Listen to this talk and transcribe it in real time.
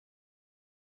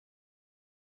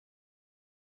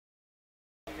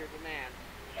your demand.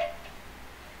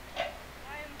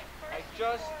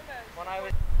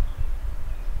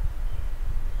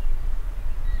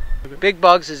 Big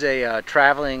Bugs is a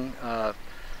traveling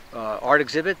art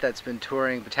exhibit that's been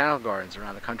touring botanical gardens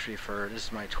around the country for, this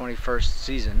is my 21st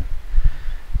season.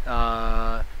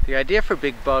 The idea for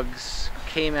Big Bugs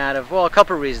came out of, well, a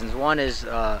couple of reasons. One is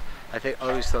I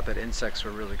always thought that insects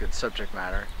were really good subject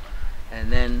matter.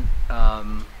 And then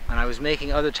and I was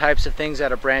making other types of things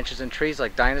out of branches and trees,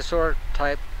 like dinosaur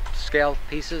type scale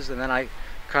pieces, and then I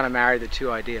kind of married the two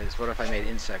ideas. What if I made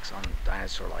insects on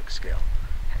dinosaur-like scale?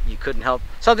 You couldn't help,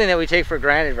 something that we take for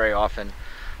granted very often.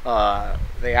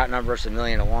 They outnumber us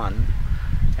 1,000,000 to 1.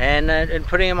 And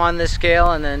putting them on this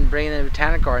scale and then bringing them to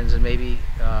botanic gardens and maybe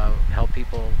help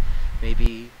people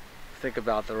maybe think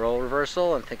about the role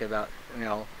reversal and think about, you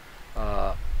know,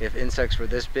 if insects were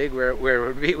this big, where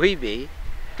would we be?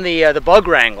 The bug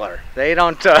wrangler, they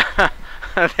don't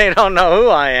they don't know who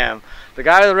I am. The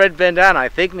guy with the red bandana, I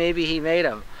think maybe he made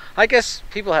him. I guess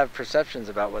people have perceptions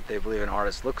about what they believe an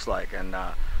artist looks like, and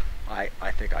I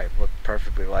think I look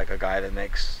perfectly like a guy that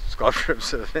makes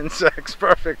sculptures of insects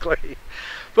perfectly.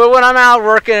 But when I'm out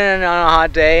working on a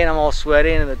hot day and I'm all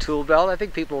sweaty and in the tool belt, I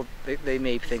think people, they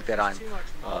may think that I'm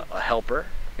a helper,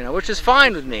 you know, which is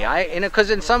fine with me. Because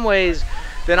in some ways,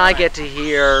 then I get to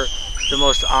hear the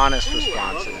most honest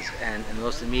responses and the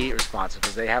most immediate responses,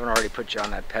 because they haven't already put you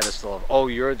on that pedestal of, oh,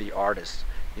 you're the artist,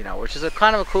 you know, which is a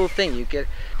kind of a cool thing. You get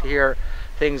to hear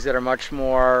things that are much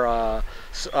more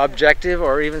objective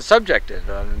or even subjective.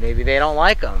 Maybe they don't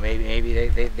like them. Maybe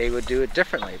they would do it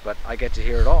differently, but I get to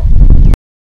hear it all.